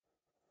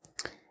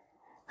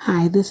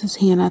Hi, this is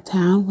Hannah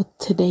Town with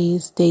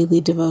today's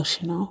daily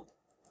devotional.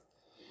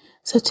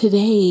 So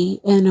today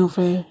and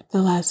over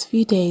the last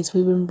few days,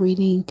 we've been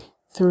reading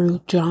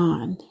through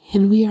John,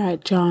 and we are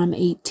at John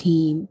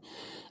 18.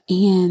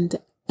 And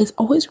it's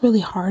always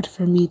really hard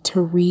for me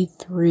to read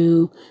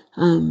through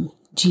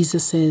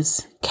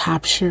Jesus's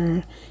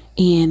capture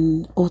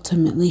and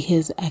ultimately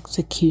his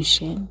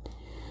execution.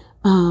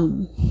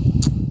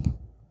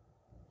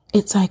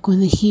 It's like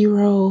when the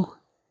hero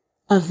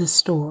of the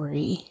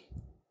story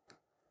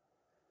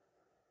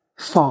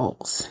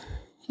falls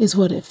is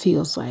what it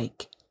feels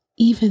like,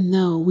 even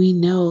though we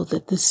know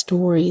that the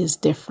story is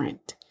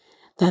different,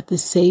 that the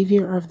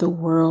Savior of the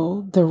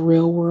world, the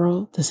real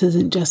world, this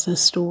isn't just a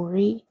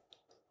story.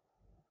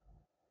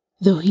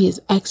 Though he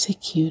is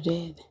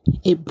executed,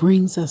 it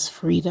brings us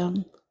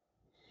freedom,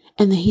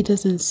 and that he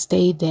doesn't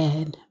stay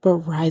dead, but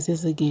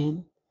rises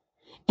again.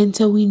 And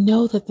so we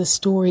know that the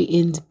story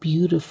ends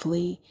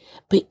beautifully,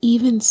 but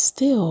even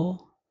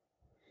still,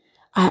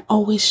 I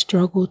always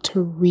struggle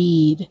to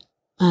read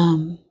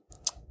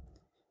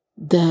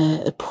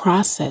the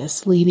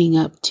process leading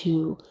up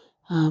to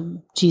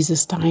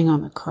Jesus dying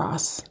on the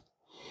cross.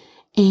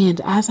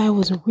 And as I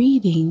was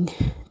reading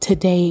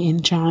today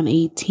in John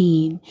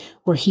 18,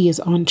 where he is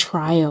on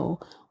trial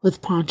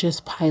with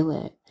Pontius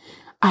Pilate,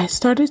 I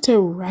started to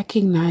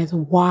recognize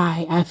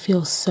why I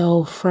feel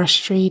so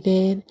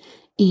frustrated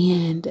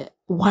and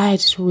why I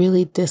just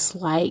really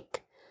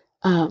dislike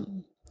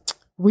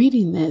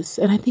reading this.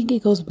 And I think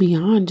it goes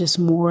beyond just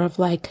more of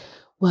like,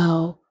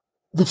 well,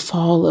 the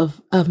fall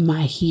of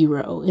my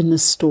hero in the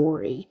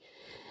story.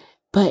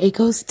 But it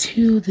goes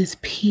to this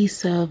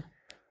piece of,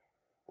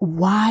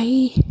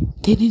 why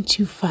didn't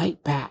you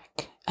fight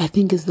back? I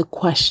think is the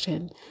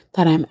question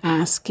that I'm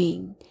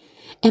asking.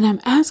 And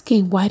I'm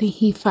asking, why did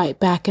he fight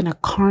back in a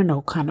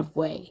carnal kind of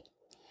way?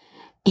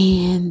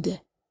 And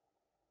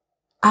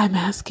I'm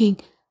asking,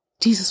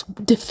 Jesus,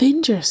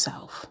 defend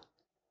yourself.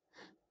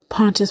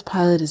 Pontius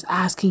Pilate is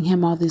asking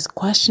him all these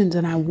questions,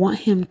 and I want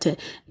him to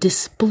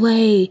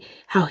display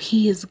how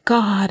he is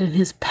God and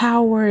his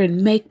power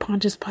and make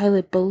Pontius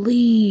Pilate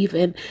believe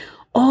and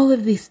all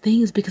of these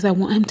things, because I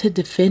want him to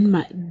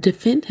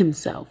defend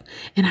himself.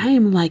 And I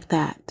am like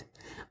that.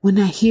 When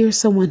I hear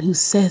someone who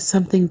says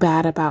something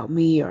bad about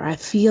me or I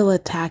feel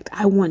attacked,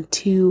 I want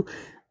to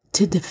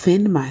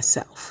defend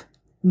myself.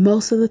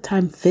 Most of the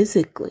time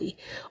physically,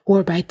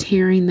 or by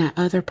tearing that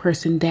other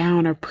person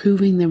down or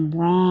proving them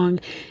wrong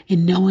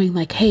and knowing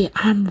like, hey,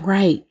 I'm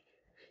right.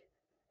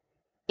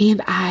 And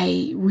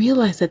I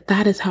realize that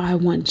that is how I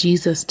want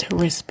Jesus to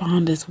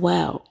respond as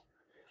well.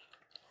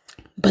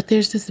 But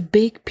there's this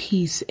big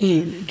piece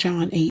in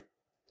John 8.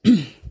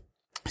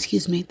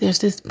 Excuse me. There's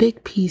this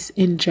big piece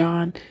in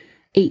John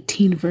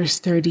 18, verse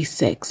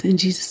 36. And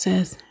Jesus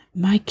says,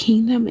 my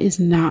kingdom is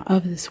not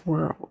of this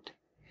world.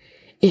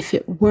 If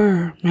it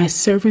were, my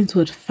servants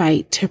would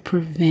fight to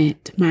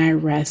prevent my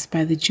arrest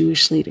by the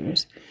Jewish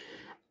leaders.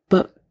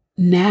 But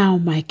now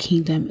my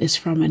kingdom is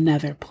from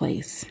another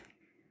place.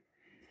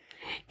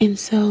 And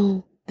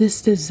so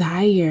this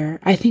desire,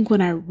 I think when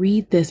I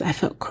read this, I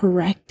felt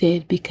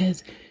corrected,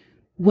 because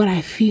what I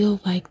feel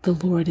like the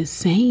Lord is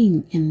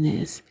saying in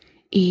this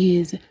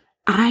is,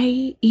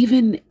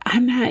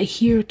 I'm not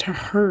here to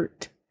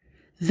hurt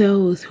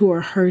those who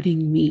are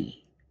hurting me.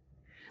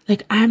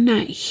 Like, I'm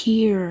not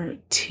here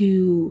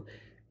to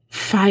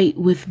fight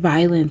with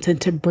violence and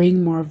to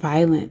bring more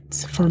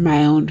violence for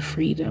my own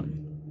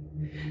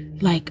freedom.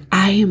 Like,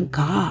 I am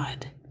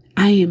God.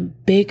 I am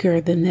bigger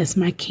than this.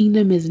 My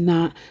kingdom is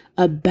not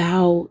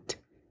about,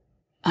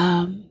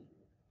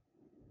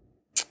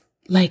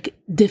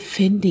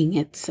 defending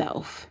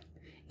itself.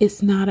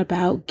 It's not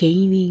about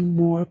gaining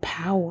more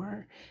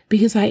power,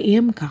 because I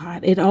am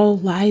God. It all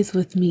lies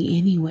with me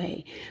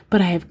anyway.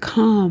 But I have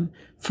come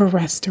for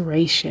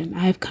restoration.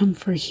 I have come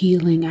for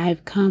healing. I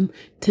have come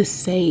to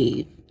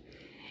save.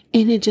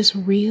 And it just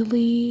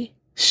really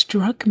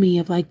struck me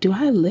of like, do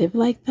I live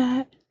like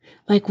that?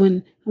 Like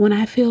when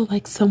I feel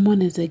like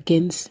someone is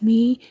against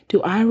me,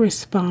 do I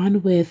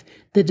respond with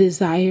the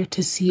desire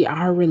to see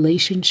our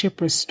relationship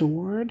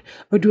restored?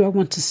 Or do I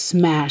want to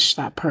smash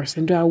that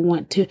person? Do I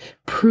want to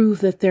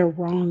prove that they're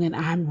wrong and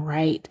I'm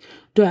right?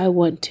 Do I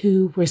want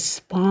to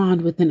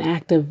respond with an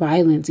act of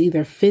violence,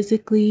 either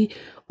physically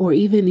or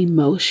even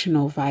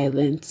emotional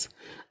violence?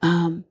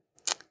 And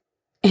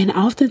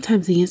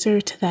oftentimes the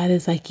answer to that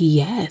is like,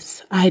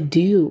 yes, I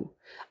do.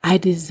 I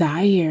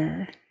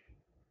desire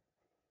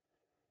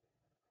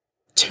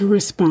to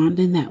respond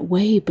in that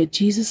way, but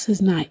Jesus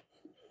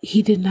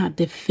he did not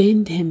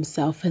defend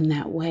himself in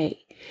that way,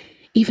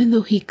 even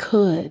though he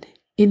could,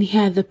 and he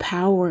had the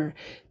power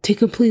to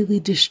completely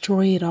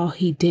destroy it all.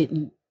 He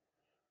didn't.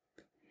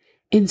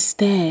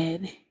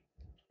 Instead,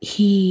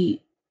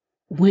 he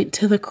went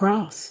to the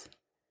cross,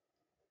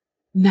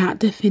 not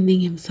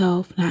defending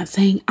himself, not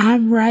saying,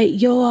 I'm right,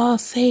 you'll all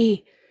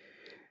say,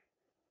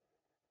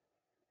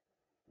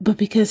 but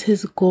because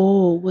his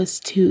goal was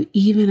to,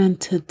 even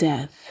unto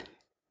death,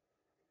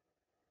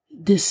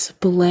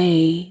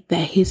 display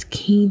that his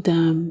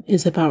kingdom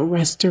is about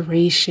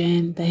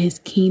restoration, that his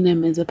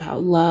kingdom is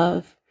about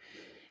love,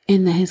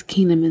 and that his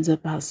kingdom is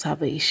about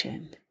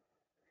salvation.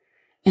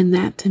 And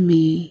that to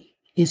me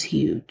is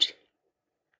huge.